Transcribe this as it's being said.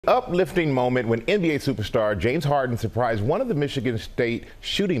Uplifting moment when NBA superstar James Harden surprised one of the Michigan State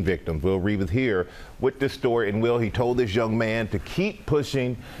shooting victims. Will Reeves here with this story. And Will, he told this young man to keep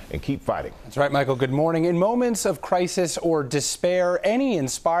pushing and keep fighting. That's right, Michael. Good morning. In moments of crisis or despair, any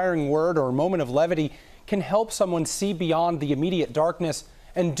inspiring word or moment of levity can help someone see beyond the immediate darkness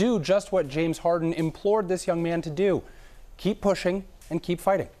and do just what James Harden implored this young man to do. Keep pushing and keep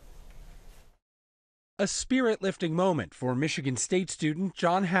fighting. A spirit-lifting moment for Michigan State student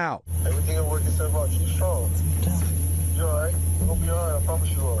John Hao. Everything will work itself out. Keep strong. You're all right. You'll be all right. I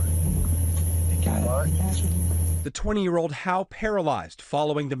promise you are. You got it. All right? The 20-year-old Hao paralyzed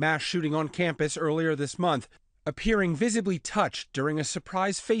following the mass shooting on campus earlier this month, appearing visibly touched during a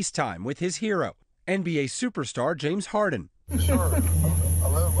surprise FaceTime with his hero, NBA superstar James Harden. Sure. I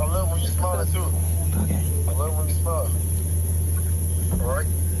love when you smile too. Okay. I love when you smile. All right?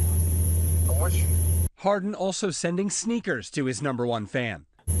 I'm with you. Harden also sending sneakers to his #1 fan.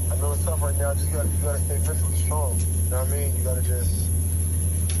 I know it's tough right now. You gotta stay mentally strong. You know what I mean? You gotta just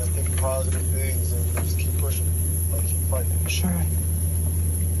think positive things and just keep pushing. Like, keep fighting. Sure. I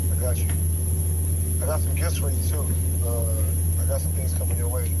got you. I got some gifts for you too. I got some things coming your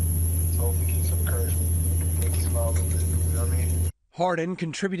way. So hopefully keep some encouragement. Make you smile a little bit. You know what I mean? Harden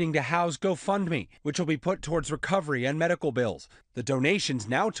contributing to Hao's GoFundMe, which will be put towards recovery and medical bills. The donations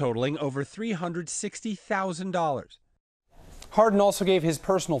now totaling over $360,000. Harden also gave his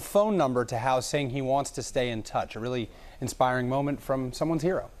personal phone number to Hao, saying he wants to stay in touch. A really inspiring moment from someone's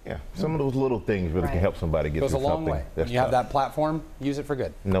hero. Yeah, some of those little things really can help somebody get Goes through a long something. way. That's When you have tough. that platform, use it for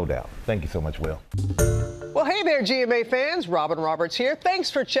good. No doubt. Thank you so much, Will. Well, hey there, GMA fans. Robin Roberts here. Thanks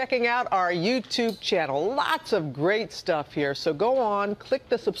for checking out our YouTube channel. Lots of great stuff here. So go on, click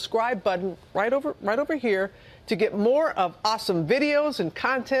the subscribe button right over here to get more of awesome videos and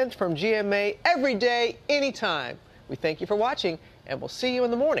content from GMA every day, anytime. We thank you for watching, and we'll see you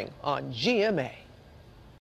in the morning on GMA.